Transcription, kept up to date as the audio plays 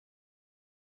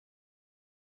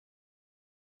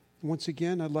Once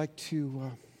again, I'd like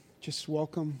to just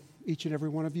welcome each and every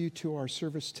one of you to our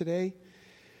service today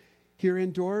here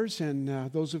indoors, and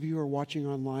those of you who are watching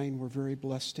online, we're very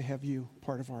blessed to have you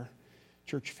part of our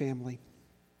church family.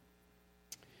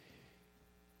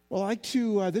 Well,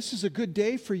 this is a good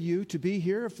day for you to be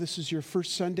here if this is your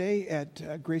first Sunday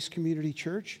at Grace Community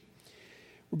Church.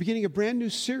 We're beginning a brand new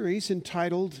series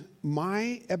entitled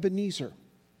My Ebenezer.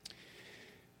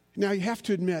 Now, you have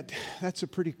to admit, that's a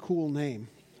pretty cool name,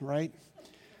 right?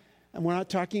 And we're not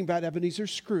talking about Ebenezer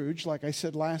Scrooge, like I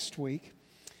said last week.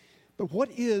 But what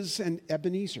is an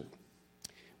Ebenezer?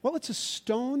 Well, it's a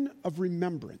stone of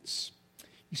remembrance.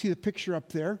 You see the picture up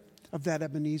there of that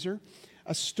Ebenezer?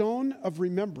 A stone of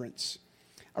remembrance.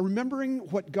 Remembering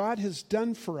what God has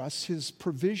done for us, His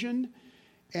provision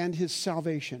and His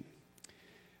salvation.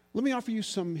 Let me offer you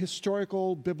some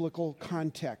historical, biblical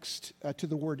context to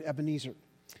the word Ebenezer.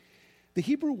 The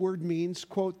Hebrew word means,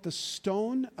 quote, the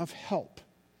stone of help.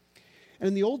 And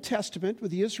in the Old Testament,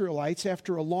 with the Israelites,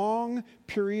 after a long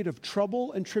period of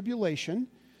trouble and tribulation,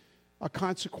 a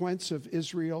consequence of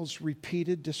Israel's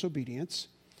repeated disobedience,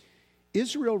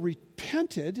 Israel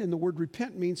repented, and the word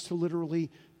repent means to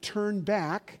literally turn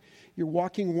back. You're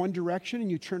walking one direction and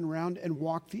you turn around and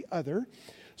walk the other.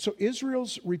 So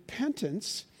Israel's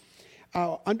repentance,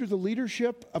 under the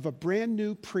leadership of a brand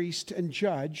new priest and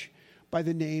judge by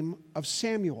the name of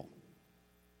Samuel.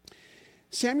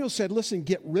 Samuel said, listen,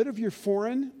 get rid of your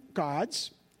foreign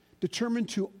gods, determined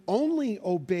to only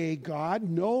obey God,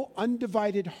 no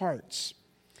undivided hearts.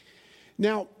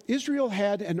 Now, Israel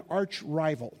had an arch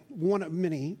rival, one of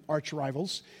many arch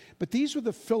rivals, but these were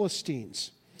the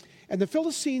Philistines. And the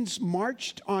Philistines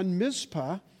marched on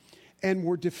Mizpah and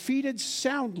were defeated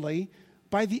soundly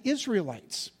by the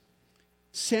Israelites.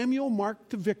 Samuel marked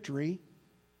the victory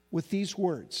with these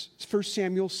words, 1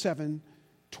 Samuel 7:12.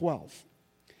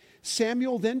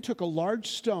 Samuel then took a large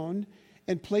stone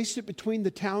and placed it between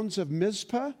the towns of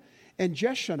Mizpah and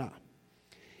Jeshanah.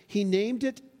 He named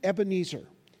it Ebenezer,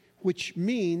 which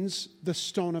means the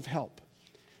stone of help.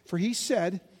 For he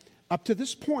said, up to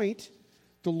this point,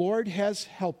 the Lord has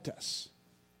helped us.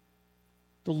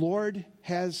 The Lord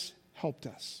has helped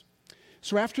us.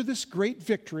 So after this great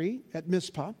victory at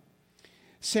Mizpah,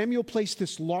 Samuel placed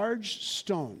this large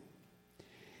stone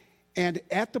and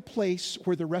at the place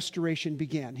where the restoration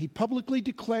began. He publicly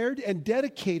declared and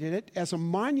dedicated it as a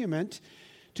monument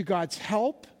to God's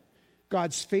help,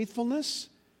 God's faithfulness,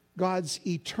 God's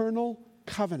eternal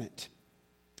covenant.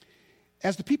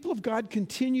 As the people of God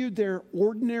continued their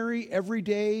ordinary,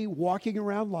 everyday, walking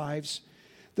around lives,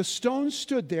 the stone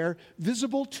stood there,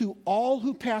 visible to all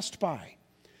who passed by,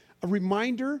 a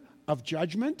reminder of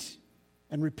judgment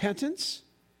and repentance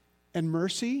and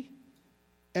mercy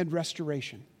and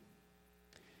restoration.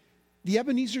 The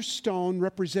Ebenezer stone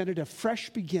represented a fresh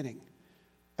beginning,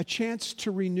 a chance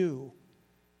to renew,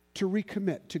 to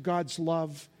recommit to God's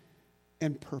love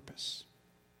and purpose.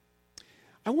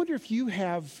 I wonder if you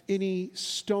have any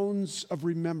stones of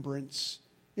remembrance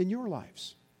in your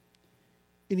lives,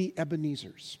 any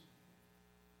Ebenezers.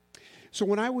 So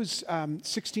when I was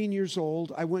 16 years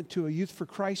old, I went to a Youth for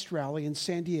Christ rally in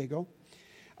San Diego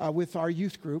with our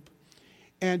youth group.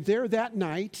 And there that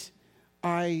night,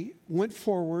 I went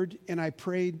forward and I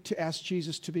prayed to ask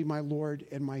Jesus to be my Lord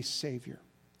and my Savior.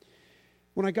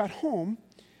 When I got home,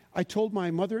 I told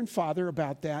my mother and father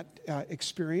about that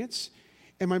experience.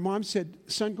 And my mom said,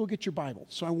 son, go get your Bible.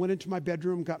 So I went into my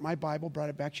bedroom, got my Bible, brought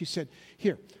it back. She said,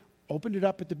 here, opened it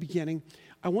up at the beginning.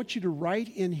 I want you to write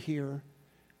in here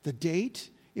the date.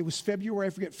 It was February,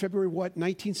 I forget, February what,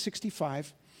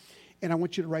 1965. And I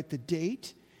want you to write the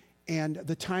date and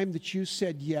the time that you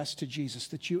said yes to Jesus,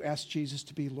 that you asked Jesus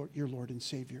to be your Lord and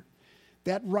Savior.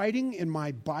 That writing in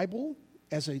my Bible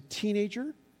as a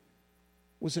teenager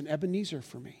was an Ebenezer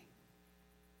for me.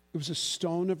 It was a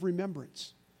stone of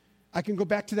remembrance. I can go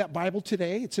back to that Bible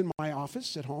today. It's in my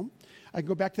office at home. I can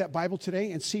go back to that Bible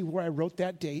today and see where I wrote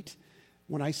that date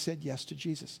when I said yes to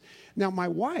Jesus. Now, my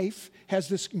wife has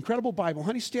this incredible Bible.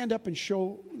 Honey, stand up and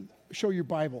show your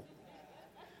Bible.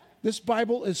 This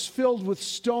Bible is filled with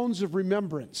stones of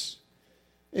remembrance.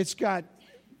 It's got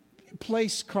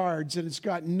place cards, and it's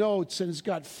got notes, and it's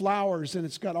got flowers, and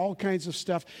it's got all kinds of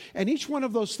stuff. And each one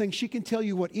of those things, she can tell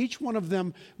you what each one of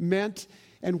them meant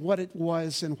and what it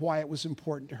was and why it was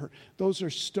important to her. Those are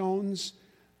stones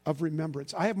of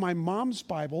remembrance. I have my mom's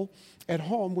Bible at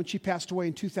home when she passed away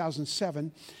in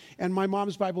 2007, and my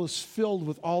mom's Bible is filled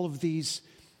with all of these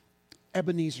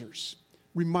Ebenezers,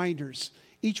 reminders.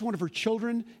 Each one of her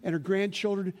children and her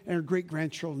grandchildren and her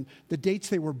great-grandchildren, the dates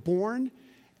they were born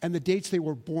and the dates they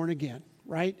were born again,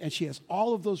 right? And she has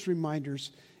all of those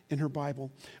reminders in her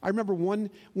Bible. I remember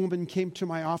one woman came to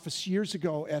my office years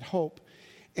ago at Hope,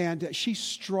 and she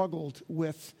struggled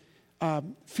with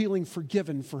feeling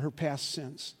forgiven for her past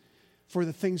sins, for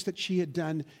the things that she had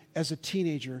done as a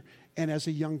teenager and as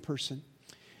a young person.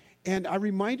 And I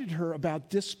reminded her about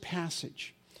this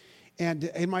passage. And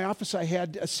in my office, I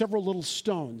had several little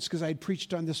stones because I had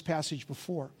preached on this passage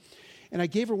before. And I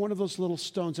gave her one of those little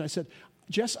stones, and I said,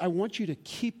 Jess, I want you to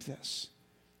keep this.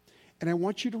 And I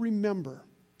want you to remember.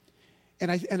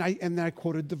 And then I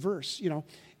quoted the verse,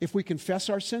 if we confess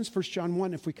our sins, 1 John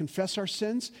 1, if we confess our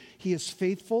sins, he is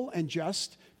faithful and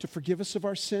just to forgive us of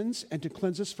our sins and to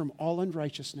cleanse us from all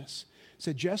unrighteousness. I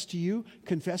said, Jess, do you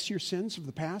confess your sins of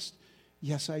the past?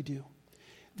 Yes, I do.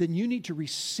 Then you need to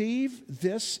receive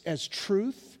this as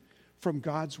truth from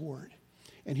God's word.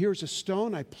 And here's a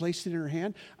stone. I placed it in her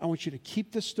hand. I want you to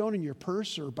keep this stone in your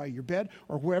purse or by your bed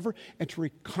or wherever, and to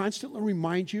constantly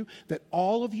remind you that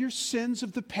all of your sins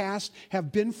of the past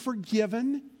have been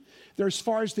forgiven. They're as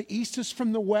far as the east is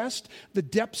from the west, the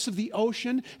depths of the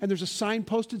ocean, and there's a sign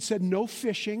posted that said, no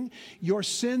fishing. Your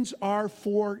sins are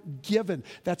forgiven.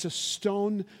 That's a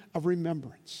stone of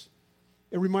remembrance.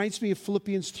 It reminds me of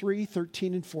Philippians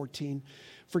 3:13 and 14.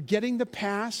 Forgetting the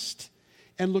past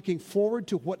and looking forward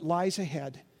to what lies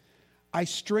ahead, I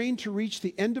strain to reach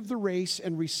the end of the race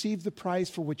and receive the prize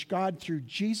for which God, through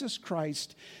Jesus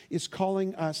Christ, is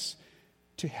calling us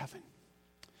to heaven.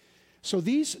 So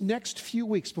these next few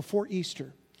weeks before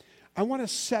Easter, I want to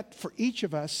set for each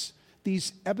of us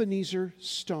these Ebenezer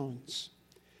stones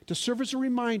to serve as a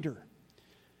reminder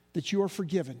that you are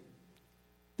forgiven,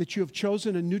 that you have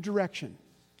chosen a new direction,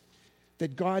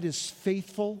 that God is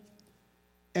faithful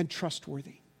and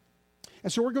trustworthy.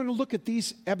 And so we're going to look at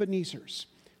these Ebenezers.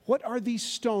 What are these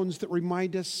stones that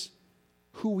remind us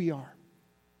who we are?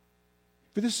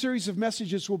 For this series of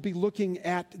messages, we'll be looking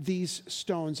at these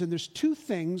stones. And there's two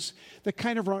things that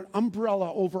kind of are an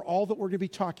umbrella over all that we're going to be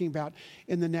talking about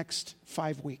in the next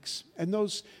 5 weeks. And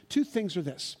those two things are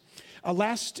this.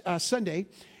 Last Sunday,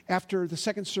 after the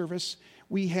second service,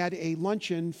 we had a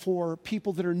luncheon for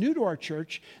people that are new to our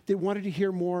church that wanted to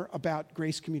hear more about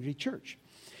Grace Community Church.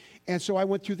 And so I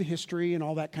went through the history and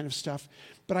all that kind of stuff.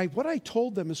 But what I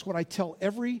told them is what I tell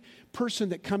every person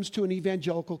that comes to an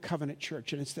evangelical covenant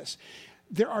church, and it's this.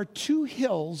 There are 2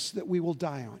 hills that we will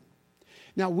die on.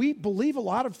 Now, we believe a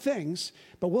lot of things,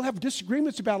 but we'll have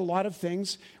disagreements about a lot of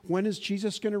things. When is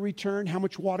Jesus going to return? How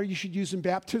much water you should use in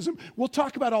baptism? We'll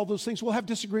talk about all those things. We'll have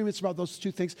disagreements about those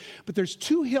 2 things. But there's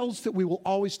 2 hills that we will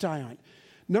always die on.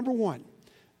 Number 1,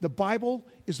 the Bible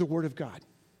is the Word of God.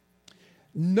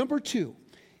 Number 2,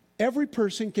 every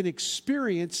person can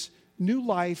experience new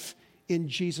life in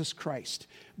Jesus Christ.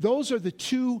 Those are the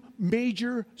 2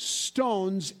 major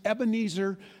stones,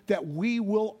 Ebenezer, that we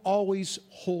will always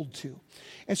hold to.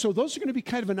 And so those are going to be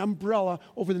kind of an umbrella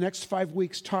over the next 5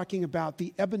 weeks talking about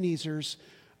the Ebenezers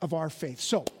of our faith.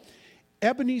 So,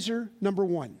 Ebenezer number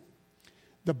 1,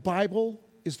 the Bible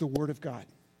is the Word of God.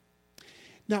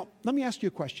 Now, let me ask you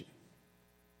a question.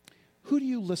 Who do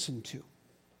you listen to?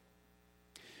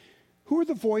 Who are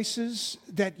the voices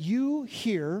that you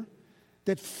hear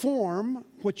that form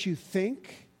what you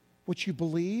think, what you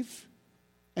believe,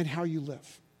 and how you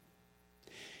live?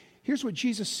 Here's what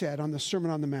Jesus said on the Sermon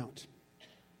on the Mount.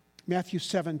 Matthew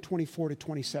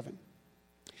 7:24-27.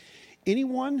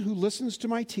 Anyone who listens to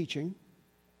my teaching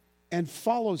and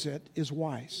follows it is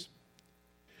wise,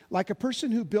 like a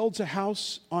person who builds a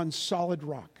house on solid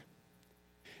rock.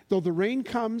 Though the rain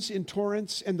comes in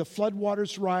torrents and the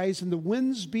floodwaters rise and the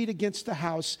winds beat against the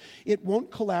house, it won't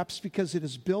collapse because it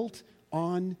is built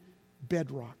on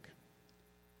bedrock.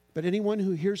 But anyone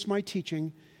who hears my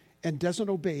teaching and doesn't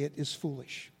obey it is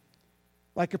foolish,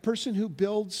 like a person who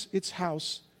builds its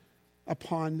house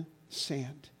upon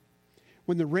sand.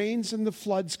 When the rains and the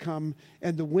floods come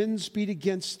and the winds beat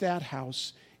against that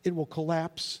house, it will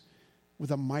collapse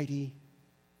with a mighty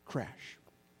crash.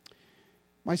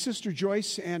 My sister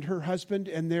Joyce and her husband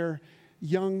and their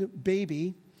young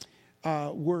baby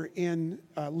were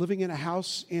living in a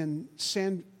house in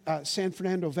San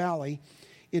Fernando Valley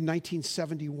in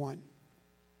 1971.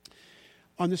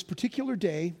 On this particular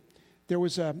day, there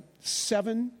was a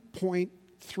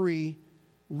 7.3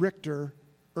 Richter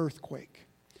earthquake.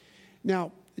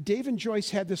 Now, Dave and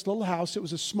Joyce had this little house. It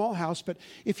was a small house, but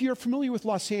if you're familiar with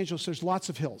Los Angeles, there's lots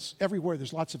of hills. Everywhere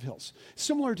there's lots of hills,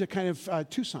 similar to kind of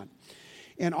Tucson.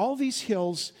 And all these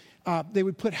hills, they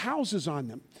would put houses on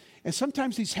them. And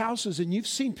sometimes these houses, and you've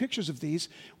seen pictures of these,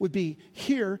 would be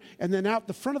here, and then out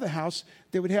the front of the house,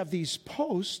 they would have these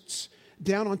posts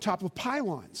down on top of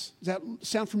pylons. Does that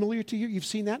sound familiar to you? You've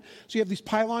seen that? So you have these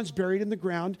pylons buried in the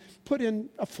ground, put in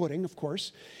a footing, of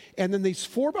course, and then these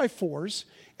 4x4s,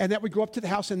 and that would go up to the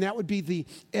house, and that would be the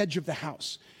edge of the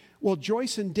house. Well,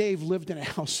 Joyce and Dave lived in a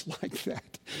house like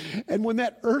that. And when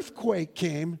that earthquake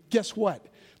came, guess what?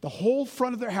 The whole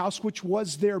front of their house, which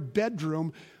was their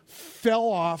bedroom, fell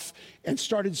off and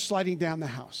started sliding down the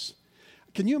house.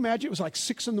 Can you imagine? It was like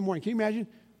 6 in the morning. Can you imagine?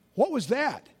 What was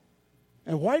that?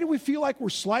 And why do we feel like we're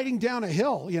sliding down a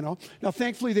hill, Now,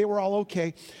 thankfully, they were all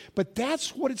okay. But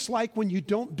that's what it's like when you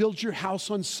don't build your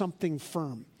house on something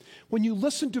firm. When you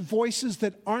listen to voices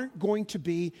that aren't going to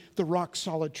be the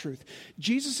rock-solid truth.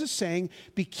 Jesus is saying,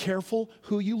 be careful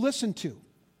who you listen to,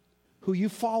 who you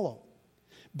follow.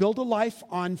 Build a life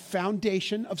on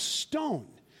foundation of stone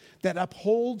that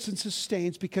upholds and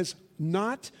sustains, because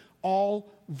not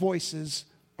all voices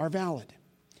are valid.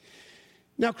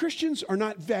 Now, Christians are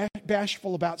not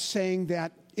bashful about saying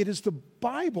that it is the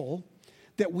Bible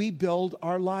that we build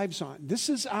our lives on. This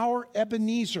is our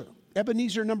Ebenezer,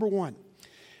 Ebenezer number 1.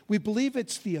 We believe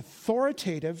it's the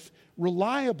authoritative,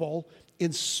 reliable,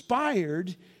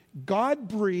 inspired,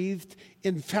 God-breathed,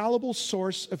 infallible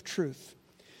source of truth.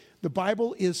 The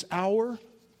Bible is our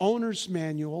owner's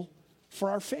manual for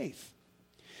our faith.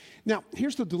 Now,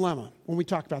 here's the dilemma when we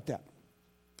talk about that.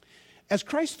 As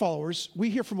Christ followers, we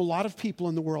hear from a lot of people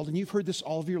in the world, and you've heard this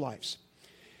all of your lives.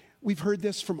 We've heard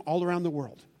this from all around the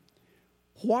world.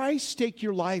 Why stake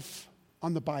your life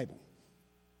on the Bible?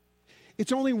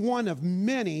 It's only one of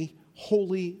many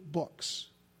holy books.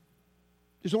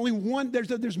 There's only one,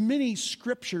 there's many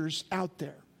scriptures out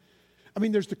there. I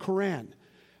mean, there's the Quran,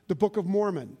 the Book of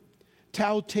Mormon,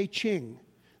 Tao Te Ching,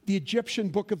 the Egyptian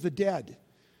Book of the Dead,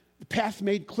 The Path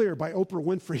Made Clear by Oprah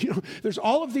Winfrey. There's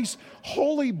all of these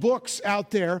holy books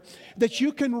out there that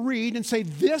you can read and say,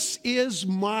 this is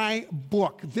my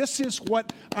book. This is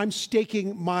what I'm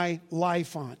staking my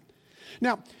life on.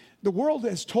 Now, the world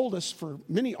has told us for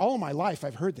all my life,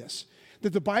 I've heard this,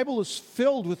 that the Bible is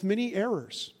filled with many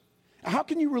errors. How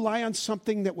can you rely on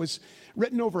something that was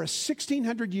written over a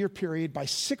 1,600-year period by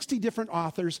 60 different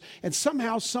authors, and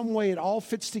somehow, some way, it all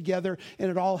fits together and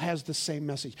it all has the same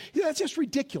message? That's just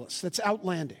ridiculous. That's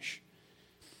outlandish.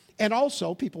 And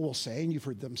also, people will say, and you've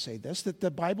heard them say this, that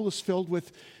the Bible is filled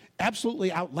with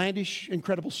absolutely outlandish,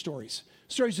 incredible stories.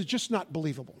 Stories that are just not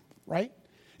believable, right?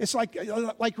 It's like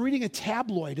reading a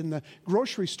tabloid in the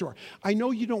grocery store. I know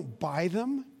you don't buy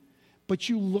them, but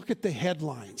you look at the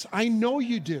headlines. I know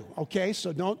you do, okay?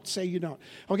 So don't say you don't,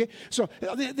 okay? So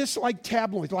this like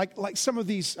tabloids, like some of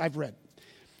these I've read.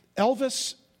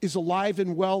 Elvis is alive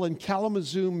and well in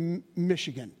Kalamazoo,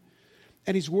 Michigan,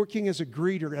 and he's working as a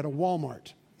greeter at a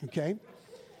Walmart, okay?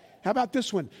 How about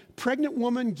this one? Pregnant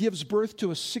woman gives birth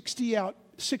to a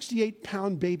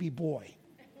 68-pound baby boy.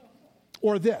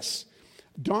 Or this,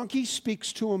 donkey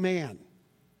speaks to a man.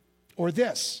 Or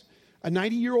this, a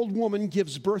 90-year-old woman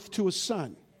gives birth to a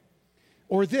son.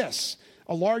 Or this,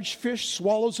 a large fish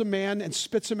swallows a man and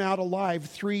spits him out alive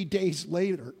 3 days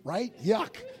later, right?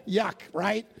 Yuck,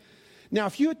 right? Now,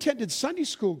 if you attended Sunday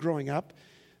school growing up,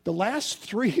 the last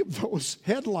 3 of those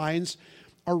headlines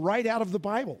are right out of the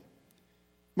Bible.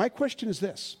 My question is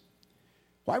this: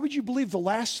 why would you believe the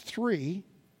last 3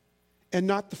 and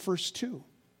not the first 2?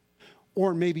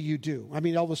 Or maybe you do. I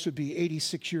mean, Elvis would be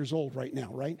 86 years old right now,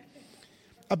 right?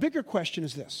 A bigger question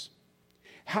is this: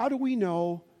 how do we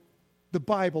know the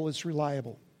Bible is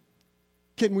reliable?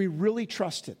 Can we really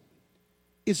trust it?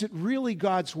 Is it really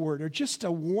God's word, or just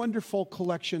a wonderful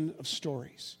collection of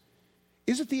stories?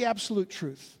 Is it the absolute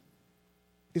truth?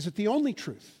 Is it the only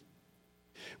truth?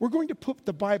 We're going to put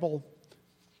the Bible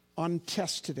on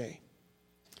test today.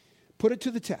 Put it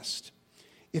to the test.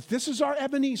 If this is our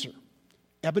Ebenezer,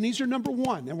 Ebenezer number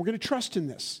 1, and we're going to trust in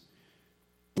this,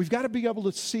 we've got to be able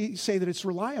to say that it's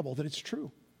reliable, that it's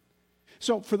true.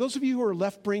 So for those of you who are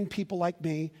left-brain people like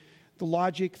me, the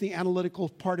logic, the analytical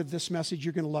part of this message,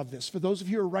 you're going to love this. For those of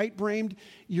you who are right-brained,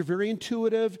 you're very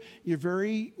intuitive, you're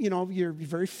very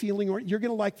feeling, you're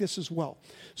going to like this as well.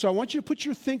 So I want you to put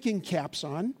your thinking caps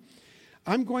on.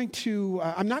 I'm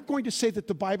not going to say that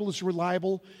the Bible is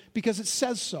reliable because it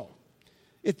says so.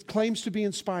 It claims to be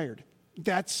inspired.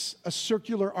 That's a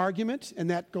circular argument,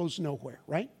 and that goes nowhere,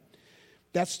 right?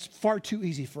 That's far too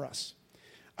easy for us.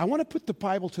 I want to put the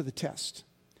Bible to the test.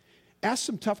 Ask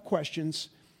some tough questions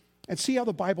and see how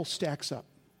the Bible stacks up.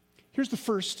 Here's the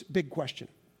first big question.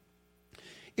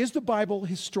 Is the Bible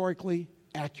historically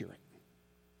accurate?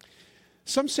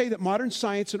 Some say that modern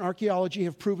science and archaeology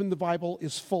have proven the Bible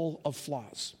is full of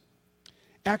flaws.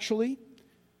 Actually,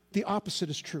 the opposite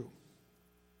is true.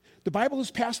 The Bible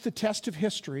has passed the test of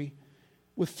history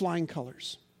with flying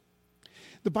colors.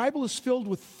 The Bible is filled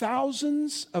with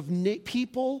thousands of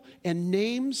people and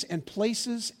names and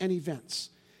places and events.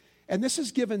 And this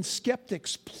has given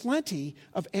skeptics plenty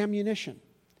of ammunition.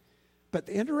 But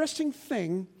the interesting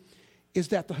thing is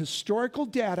that the historical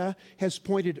data has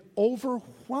pointed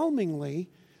overwhelmingly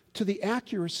to the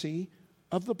accuracy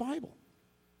of the Bible.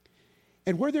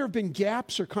 And where there have been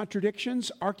gaps or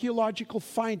contradictions, archaeological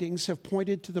findings have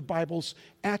pointed to the Bible's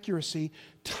accuracy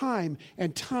time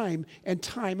and time and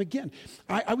time again.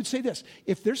 I would say this: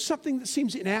 if there's something that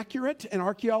seems inaccurate and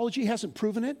archaeology hasn't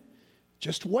proven it,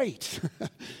 just wait.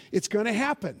 It's going to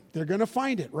happen. They're going to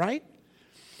find it, right?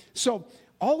 So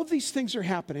all of these things are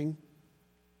happening.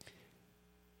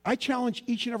 I challenge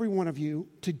each and every one of you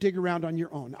to dig around on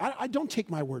your own. I don't take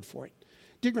my word for it.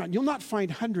 Dig around. You'll not find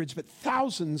hundreds, but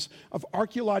thousands of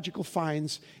archaeological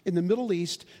finds in the Middle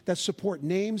East that support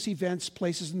names, events,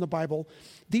 places in the Bible.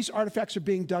 These artifacts are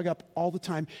being dug up all the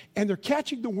time, and they're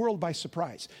catching the world by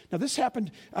surprise. Now, this happened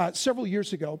several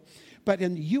years ago, but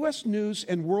in the U.S. News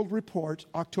and World Report,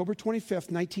 October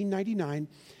 25th, 1999,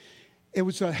 it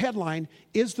was a headline,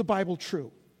 "Is the Bible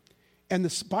True?" And the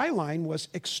byline was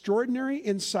 "Extraordinary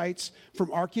Insights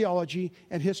from Archaeology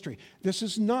and History." This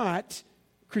is not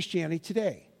Christianity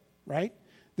Today, right?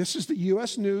 This is the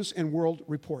U.S. News and World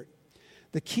Report.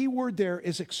 The key word there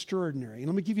is extraordinary. And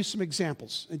let me give you some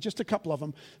examples, and just a couple of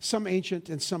them, some ancient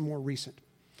and some more recent.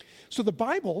 So the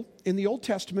Bible in the Old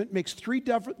Testament makes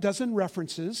 36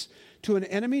 references to an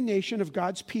enemy nation of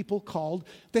God's people called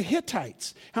the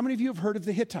Hittites. How many of you have heard of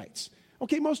the Hittites?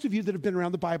 Okay, most of you that have been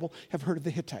around the Bible have heard of the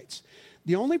Hittites.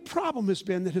 The only problem has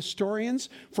been that historians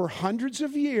for hundreds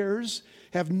of years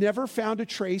have never found a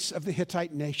trace of the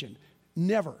Hittite nation.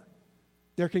 Never.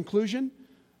 Their conclusion?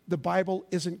 The Bible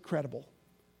isn't credible.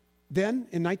 Then,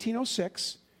 in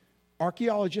 1906,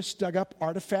 archaeologists dug up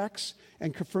artifacts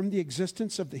and confirmed the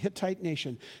existence of the Hittite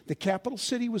nation. The capital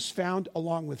city was found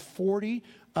along with 40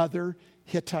 other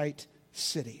Hittite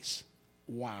cities.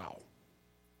 Wow.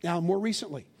 Now, more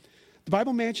recently, the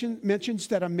Bible mentions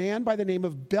that a man by the name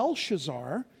of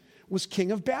Belshazzar was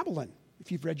king of Babylon.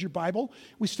 If you've read your Bible,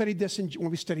 we studied this when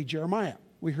we studied Jeremiah.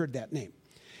 We heard that name.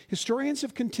 Historians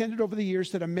have contended over the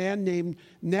years that a man named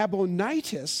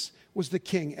Nabonidus was the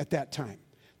king at that time.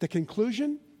 The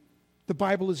conclusion? The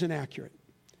Bible is inaccurate.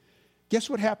 Guess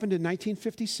what happened in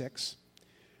 1956?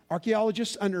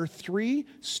 Archaeologists unearthed 3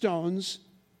 stones,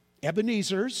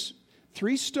 Ebenezer's,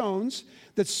 3 stones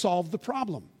that solved the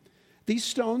problem. These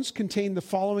stones contain the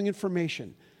following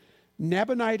information.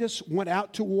 Nabonidus went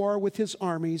out to war with his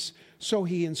armies, so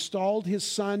he installed his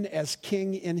son as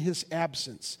king in his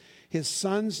absence. His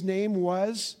son's name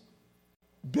was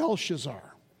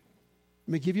Belshazzar.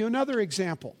 Let me give you another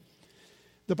example.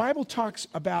 The Bible talks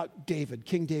about David,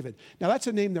 King David. Now, that's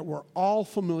a name that we're all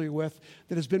familiar with,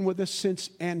 that has been with us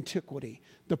since antiquity.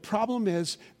 The problem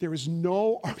is there is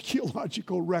no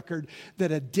archaeological record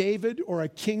that a David or a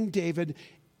King David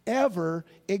ever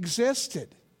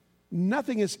existed.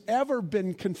 Nothing has ever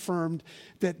been confirmed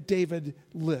that David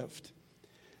lived.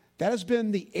 That has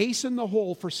been the ace in the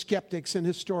hole for skeptics and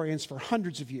historians for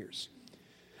hundreds of years.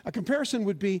 A comparison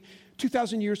would be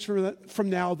 2,000 years from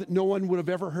now that no one would have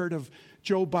ever heard of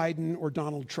Joe Biden or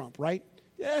Donald Trump, right?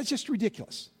 Yeah, it's just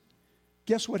ridiculous.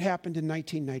 Guess what happened in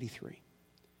 1993?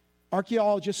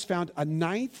 Archaeologists found a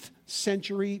 9th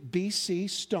century BC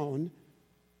stone,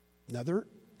 another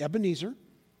Ebenezer,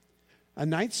 a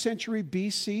 9th century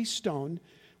BC stone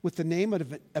with the name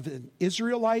of an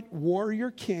Israelite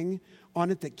warrior king on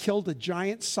it that killed a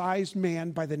giant-sized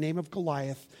man by the name of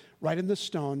Goliath, right in the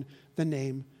stone, the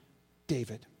name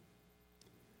David.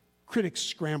 Critics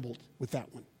scrambled with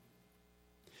that one.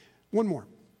 One more.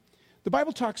 The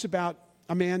Bible talks about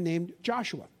a man named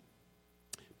Joshua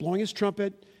blowing his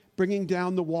trumpet, bringing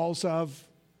down the walls of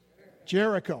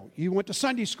Jericho. You went to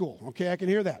Sunday school, okay? I can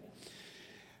hear that.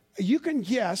 You can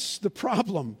guess the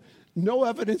problem. No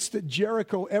evidence that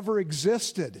Jericho ever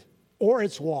existed or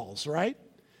its walls, right?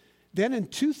 Then in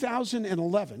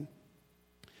 2011,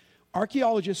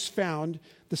 archaeologists found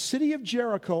the city of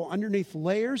Jericho underneath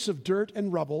layers of dirt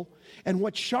and rubble, and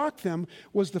what shocked them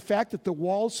was the fact that the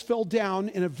walls fell down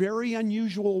in a very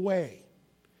unusual way,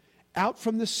 out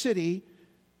from the city,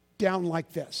 down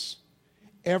like this.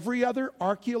 Every other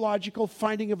archaeological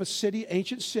finding of a city,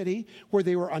 ancient city, where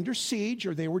they were under siege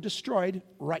or they were destroyed,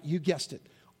 right, you guessed it,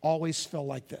 always fell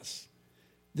like this.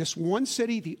 This one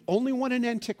city, the only one in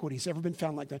antiquity has ever been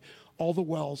found like that, all the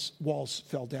walls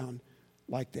fell down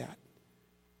like that.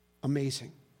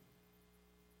 Amazing.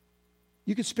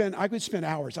 I could spend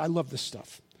hours. I love this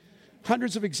stuff.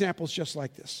 Hundreds of examples just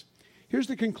like this. Here's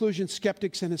the conclusion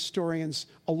skeptics and historians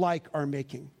alike are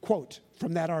making. Quote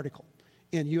from that article.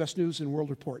 in U.S. News and World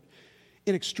Report.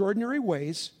 In extraordinary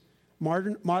ways,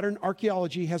 modern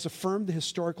archaeology has affirmed the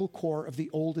historical core of the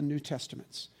Old and New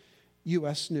Testaments.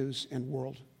 U.S. News and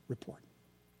World Report.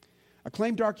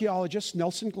 Acclaimed archaeologist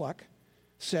Nelson Gluck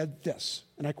said this,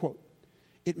 and I quote,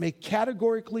 "It may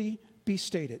categorically be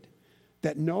stated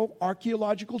that no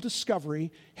archaeological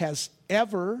discovery has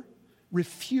ever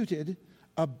refuted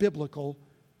a biblical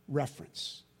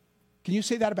reference." Can you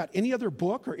say that about any other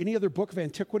book or any other book of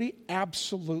antiquity?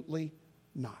 Absolutely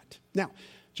not. Now,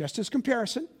 just as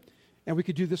comparison, and we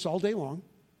could do this all day long.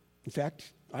 In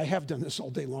fact, I have done this all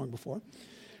day long before.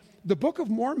 The Book of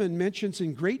Mormon mentions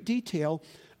in great detail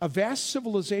a vast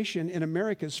civilization in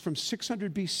Americas from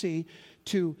 600 BC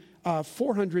to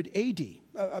 400 AD,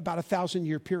 about a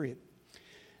 1,000-year period.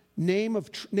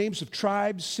 Names of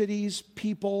tribes, cities,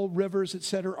 people, rivers,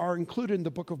 etc. are included in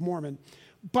the Book of Mormon.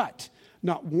 But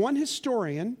not one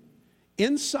historian,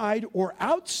 inside or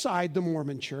outside the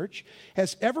Mormon Church,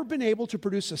 has ever been able to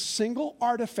produce a single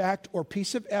artifact or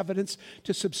piece of evidence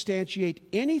to substantiate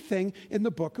anything in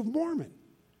the Book of Mormon.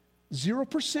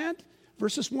 0%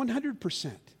 versus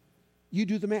 100%. You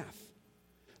do the math.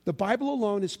 The Bible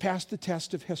alone has passed the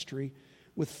test of history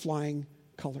with flying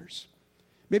colors.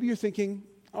 Maybe you're thinking,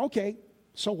 okay,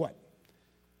 so what?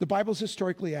 The Bible's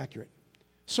historically accurate.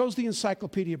 So's the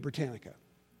Encyclopedia Britannica,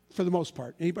 for the most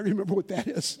part. Anybody remember what that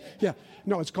is? Yeah.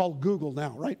 No, it's called Google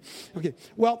now, right? Okay.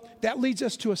 Well, that leads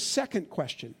us to a second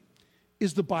question.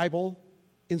 Is the Bible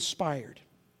inspired?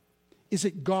 Is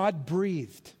it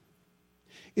God-breathed?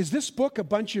 Is this book a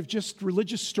bunch of just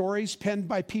religious stories penned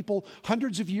by people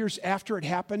hundreds of years after it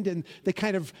happened and they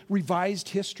kind of revised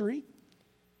history?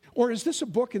 Or is this a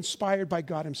book inspired by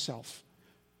God himself?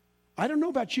 I don't know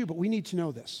about you, but we need to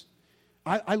know this.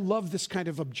 I love this kind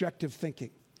of objective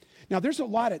thinking. Now, there's a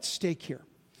lot at stake here.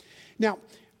 Now,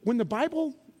 when the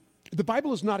Bible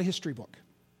is not a history book,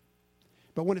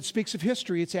 but when it speaks of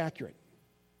history, it's accurate.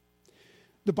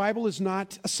 The Bible is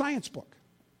not a science book,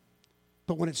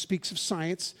 but when it speaks of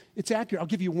science, it's accurate. I'll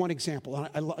give you one example.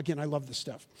 Again, I love this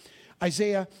stuff.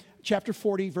 Isaiah chapter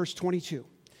 40, verse 22.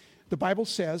 The Bible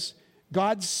says,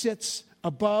 God sits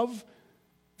above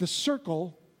the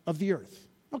circle of the earth.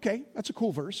 Okay, that's a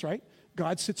cool verse, right?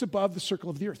 God sits above the circle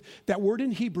of the earth. That word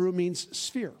in Hebrew means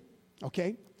sphere,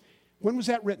 okay? When was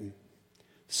that written?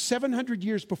 700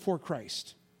 years before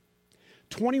Christ.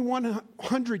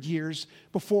 2,100 years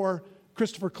before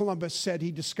Christopher Columbus said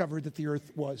he discovered that the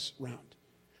earth was round.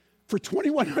 For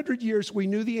 2,100 years, we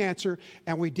knew the answer,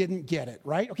 and we didn't get it,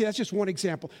 right? Okay, that's just one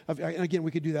example. And again,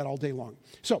 we could do that all day long.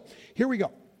 So, here we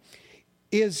go.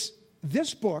 Is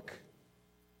this book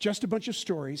just a bunch of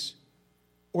stories,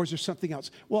 or is there something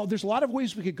else? Well, there's a lot of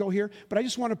ways we could go here, but I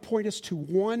just want to point us to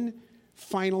one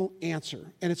final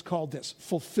answer, and it's called this: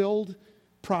 fulfilled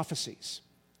prophecies.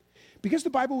 Because the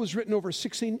Bible was written over a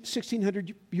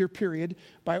 1,600-year period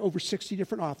by over 60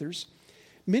 different authors,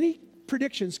 many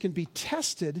predictions can be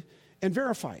tested and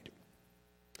verified.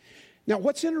 Now,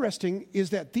 what's interesting is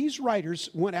that these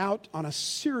writers went out on a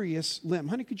serious limb.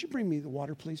 Honey, could you bring me the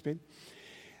water, please, babe?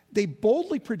 They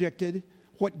boldly predicted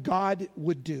what God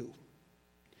would do.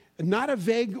 Not a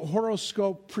vague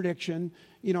horoscope prediction,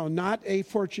 not a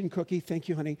fortune cookie, thank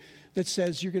you, honey, that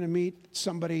says you're going to meet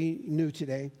somebody new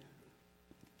today.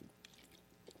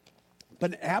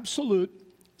 But an absolute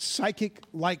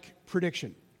psychic-like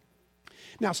prediction.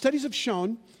 Now, studies have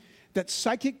shown that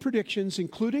psychic predictions,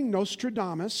 including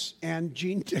Nostradamus and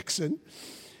Gene Dixon,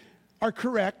 are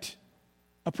correct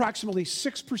approximately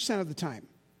 6% of the time.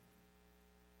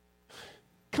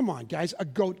 Come on, guys, a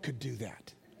goat could do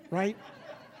that, right?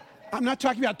 I'm not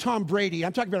talking about Tom Brady.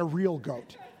 I'm talking about a real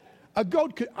goat. A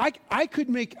goat could. I could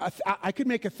make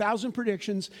 1,000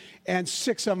 predictions, and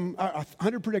 6 of them,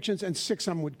 100 predictions, and 6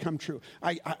 of them would come true.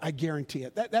 I guarantee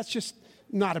it. That's just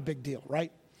not a big deal,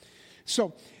 right?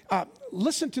 So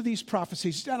listen to these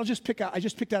prophecies. I just picked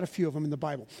out a few of them in the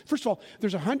Bible. First of all,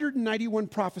 there's 191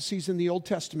 prophecies in the Old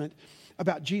Testament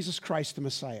about Jesus Christ the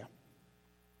Messiah.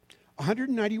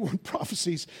 191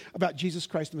 prophecies about Jesus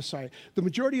Christ the Messiah. The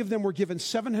majority of them were given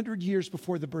 700 years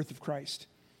before the birth of Christ.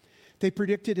 They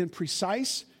predicted in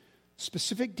precise,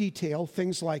 specific detail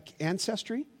things like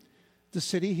ancestry, the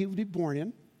city he would be born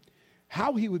in,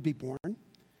 how he would be born,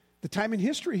 the time in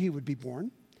history he would be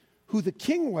born, who the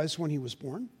king was when he was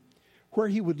born, where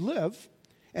he would live,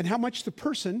 and how much the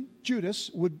person, Judas,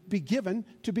 would be given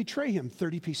to betray him,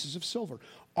 30 pieces of silver.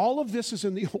 All of this is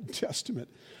in the Old Testament.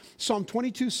 Psalm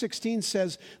 22:16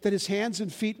 says that his hands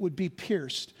and feet would be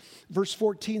pierced. Verse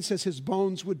 14 says his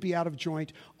bones would be out of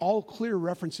joint, all clear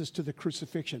references to the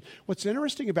crucifixion. What's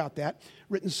interesting about that,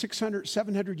 written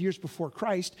 700 years before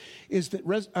Christ, is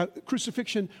that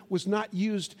crucifixion was not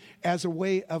used as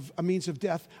a means of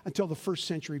death until the 1st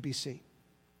century BC.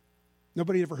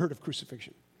 Nobody had ever heard of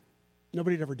crucifixion.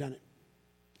 Nobody had ever done it.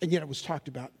 And yet it was talked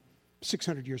about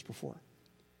 600 years before.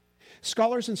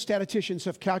 Scholars and statisticians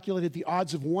have calculated the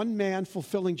odds of one man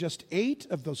fulfilling just 8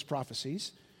 of those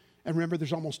prophecies, and remember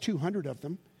there's almost 200 of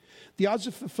them. The odds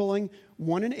of fulfilling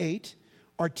 1 in 8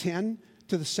 are 10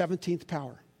 to the 17th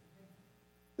power.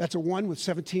 That's a 1 with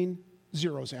 17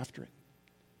 zeros after it.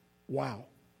 Wow.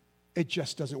 It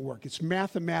just doesn't work. It's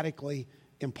mathematically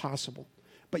impossible.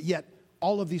 But yet,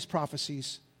 all of these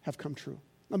prophecies have come true.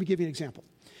 Let me give you an example.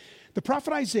 The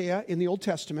prophet Isaiah in the Old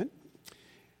Testament,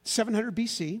 700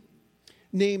 BC,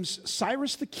 names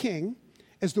Cyrus the king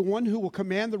as the one who will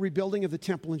command the rebuilding of the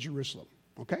temple in Jerusalem.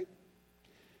 Okay?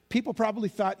 People probably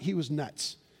thought he was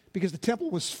nuts because the temple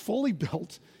was fully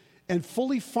built and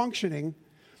fully functioning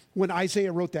when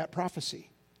Isaiah wrote that prophecy.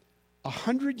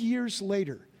 100 years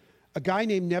later, a guy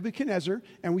named Nebuchadnezzar,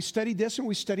 and we studied this and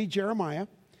we studied Jeremiah,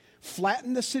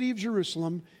 flattened the city of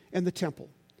Jerusalem and the temple.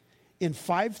 In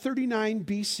 539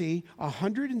 BC,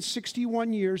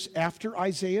 161 years after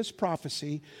Isaiah's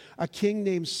prophecy, a king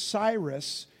named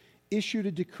Cyrus issued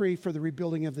a decree for the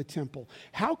rebuilding of the temple.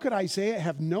 How could Isaiah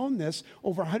have known this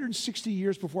over 160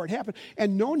 years before it happened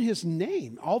and known his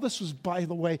name? All this was, by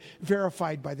the way,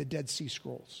 verified by the Dead Sea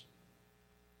Scrolls.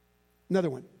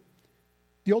 Another one.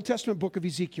 The Old Testament book of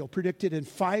Ezekiel predicted in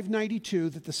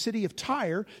 592 that the city of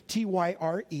Tyre,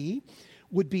 Tyre,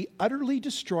 would be utterly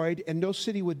destroyed and no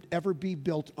city would ever be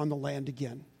built on the land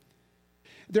again.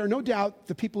 There are no doubt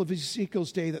the people of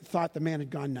Ezekiel's day that thought the man had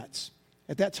gone nuts.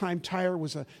 At that time, Tyre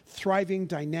was a thriving,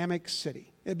 dynamic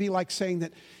city. It'd be like saying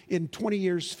that in 20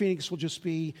 years, Phoenix will just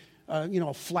be,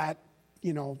 a flat,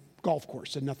 golf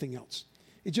course and nothing else.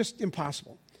 It's just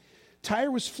impossible. Tyre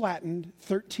was flattened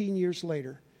 13 years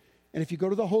later. And if you go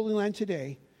to the Holy Land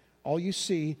today, all you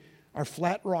see are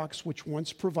flat rocks which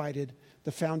once provided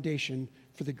the foundation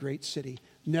for the great city,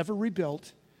 never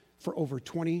rebuilt for over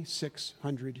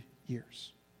 2,600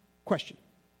 years. Question.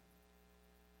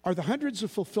 Are the hundreds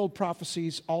of fulfilled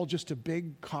prophecies all just a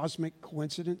big cosmic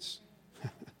coincidence?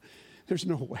 There's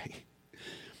no way.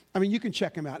 I mean, you can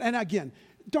check them out. And again,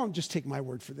 don't just take my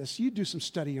word for this. You do some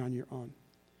study on your own.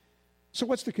 So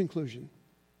what's the conclusion?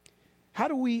 How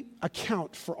do we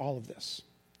account for all of this?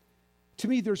 To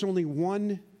me, there's only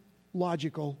one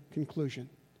logical conclusion.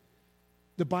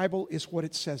 The Bible is what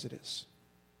it says it is.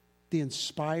 The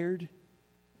inspired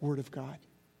Word of God.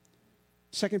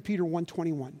 2 Peter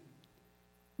 1:21.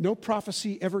 No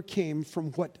prophecy ever came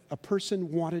from what a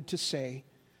person wanted to say,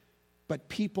 but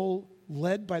people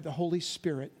led by the Holy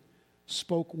Spirit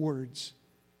spoke words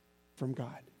from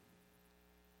God.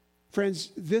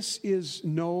 Friends, this is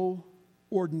no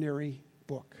ordinary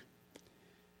book.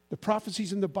 The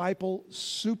prophecies in the Bible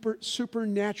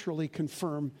supernaturally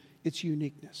confirm its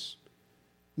uniqueness.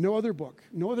 No other book,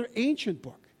 no other ancient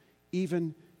book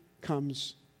even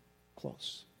comes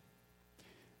close.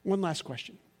 One last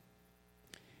question.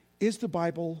 Is the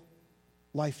Bible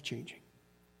life-changing?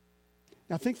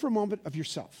 Now think for a moment of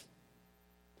yourself.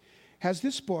 Has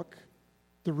this book,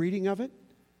 the reading of it,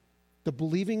 the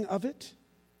believing of it,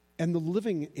 and the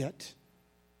living it,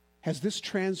 has this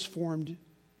transformed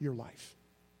your life?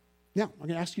 Now, I'm going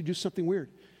to ask you to do something weird.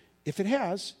 If it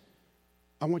has,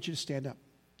 I want you to stand up.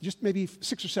 Just maybe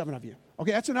 6 or 7 of you.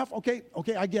 Okay, that's enough? Okay,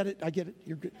 I get it.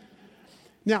 You're good.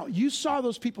 Now, you saw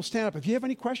those people stand up. If you have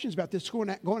any questions about this, go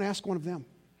and ask one of them.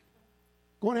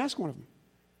 Go and ask one of them.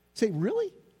 Say,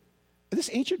 really? This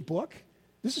ancient book,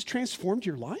 this has transformed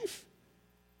your life?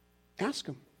 Ask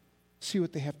them. See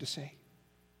what they have to say.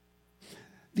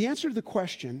 The answer to the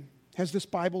question, has this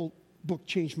Bible book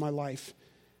changed my life,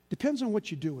 depends on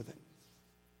what you do with it.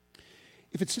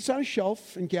 If it sits on a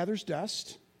shelf and gathers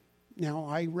dust, now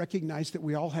I recognize that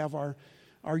we all have our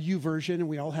YouVersion and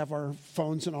we all have our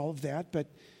phones and all of that, but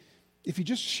if you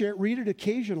just read it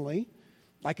occasionally,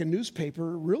 like a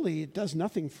newspaper, really it does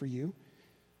nothing for you.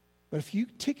 But if you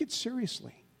take it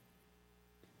seriously,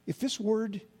 if this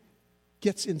word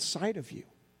gets inside of you,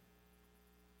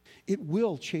 it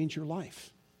will change your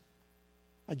life.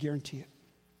 I guarantee it.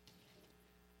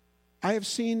 I have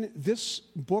seen this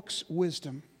book's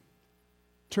wisdom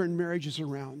turn marriages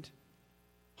around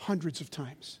hundreds of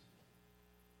times.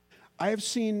 I have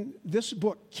seen this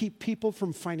book keep people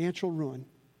from financial ruin,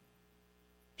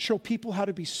 show people how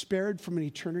to be spared from an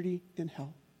eternity in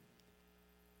hell.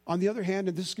 On the other hand,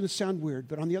 and this is going to sound weird,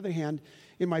 but on the other hand,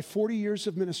 in my 40 years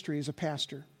of ministry as a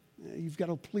pastor, you've got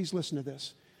to please listen to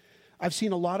this. I've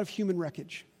seen a lot of human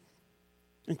wreckage,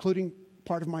 including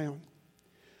part of my own.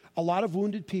 A lot of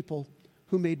wounded people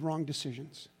who made wrong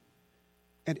decisions.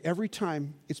 And every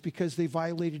time, it's because they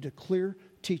violated the clear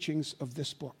teachings of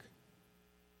this book.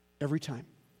 Every time.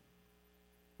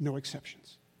 No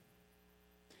exceptions.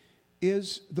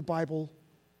 Is the Bible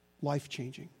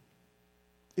life-changing?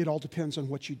 It all depends on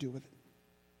what you do with it.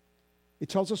 It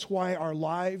tells us why our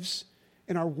lives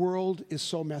and our world is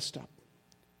so messed up.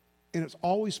 And it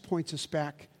always points us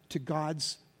back to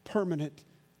God's permanent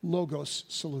Logos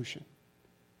solution.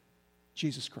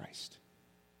 Jesus Christ.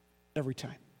 Every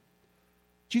time.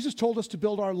 Jesus told us to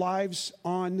build our lives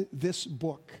on this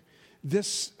book,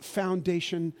 this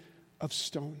foundation of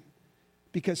stone,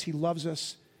 because he loves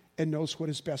us and knows what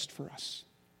is best for us.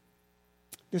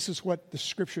 This is what the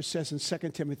scripture says in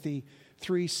 2 Timothy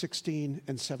 3:16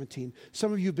 and 17.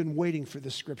 Some of you have been waiting for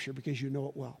this scripture because you know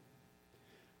it well.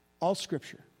 All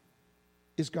scripture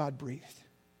is God-breathed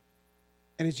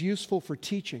and is useful for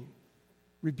teaching,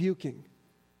 rebuking,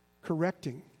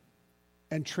 correcting,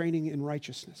 and training in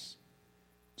righteousness,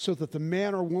 so that the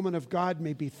man or woman of God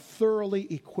may be thoroughly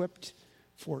equipped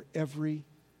for every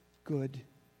good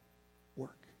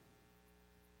work.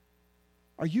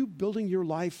 Are you building your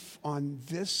life on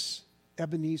this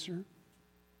Ebenezer?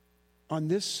 On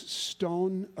this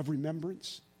stone of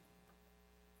remembrance?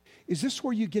 Is this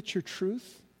where you get your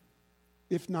truth?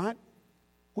 If not,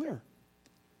 where?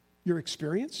 Your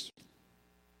experience?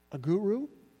 A guru?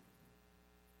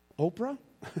 Oprah?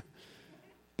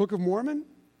 Book of Mormon?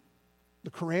 The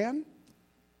Quran?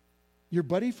 Your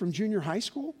buddy from junior high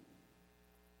school?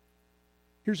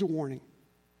 Here's a warning.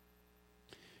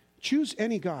 Choose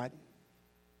any God,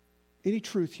 any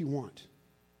truth you want.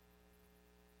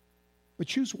 But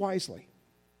choose wisely,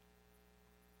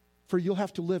 for you'll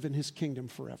have to live in his kingdom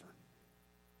forever.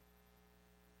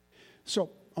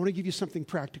 So, I want to give you something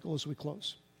practical as we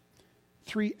close.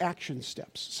 3 action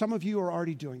steps. Some of you are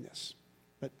already doing this,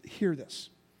 but hear this.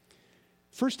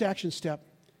 First action step,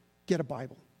 get a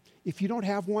Bible. If you don't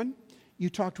have one,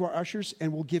 you talk to our ushers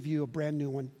and we'll give you a brand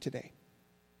new one today.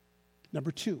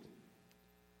 Number 2,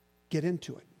 get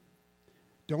into it.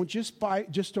 Don't just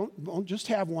don't just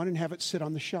have one and have it sit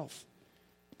on the shelf.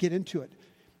 Get into it.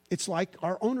 It's like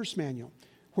our owner's manual.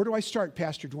 Where do I start,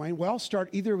 Pastor Dwayne? Well, start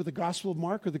either with the Gospel of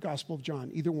Mark or the Gospel of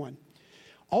John, either one.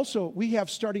 Also, we have,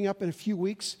 starting up in a few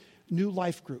weeks, new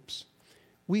life groups.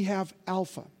 We have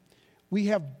Alpha. We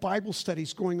have Bible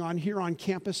studies going on here on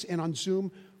campus and on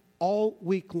Zoom all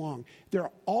week long. There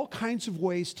are all kinds of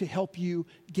ways to help you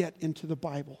get into the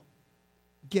Bible.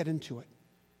 Get into it.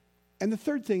 And the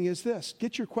third thing is this: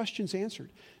 get your questions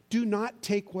answered. Do not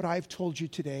take what I've told you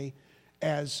today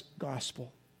as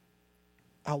gospel.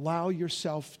 Allow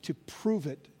yourself to prove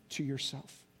it to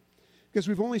yourself, because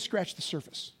we've only scratched the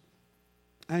surface.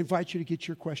 I invite you to get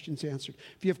your questions answered.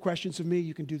 If you have questions of me,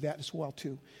 you can do that as well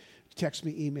too. Text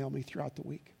me, email me throughout the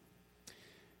week.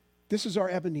 This is our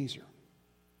Ebenezer.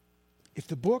 If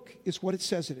the book is what it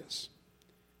says it is,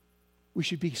 we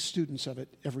should be students of it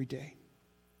every day,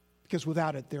 because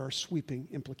without it, there are sweeping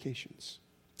implications.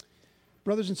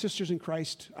 Brothers and sisters in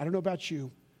Christ, I don't know about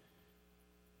you,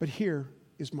 but here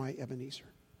is my Ebenezer.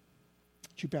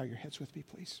 Would you bow your heads with me,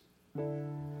 please?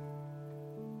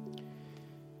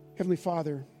 Heavenly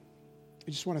Father,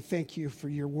 I just want to thank you for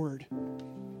your word.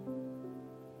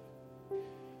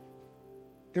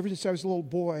 Ever since I was a little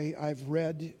boy, I've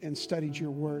read and studied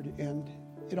your word, and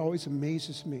it always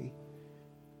amazes me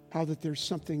how that there's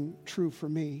something true for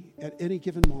me at any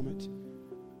given moment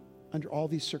under all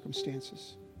these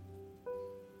circumstances.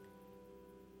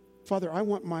 Father, I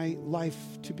want my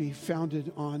life to be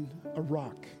founded on a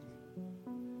rock,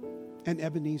 an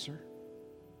Ebenezer.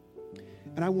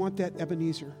 And I want that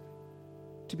Ebenezer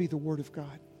to be the Word of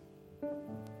God.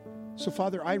 So,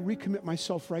 Father, I recommit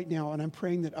myself right now, and I'm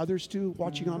praying that others do,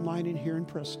 watching online and here in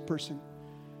person,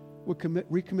 would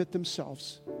recommit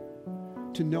themselves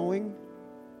to knowing,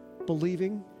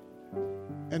 believing,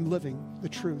 and living the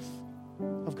truth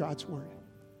of God's Word.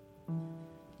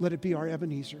 Let it be our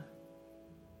Ebenezer,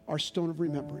 our stone of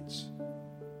remembrance,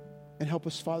 and help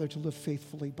us, Father, to live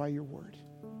faithfully by your Word.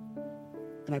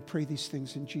 And I pray these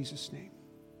things in Jesus' name.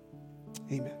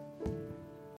 Amen.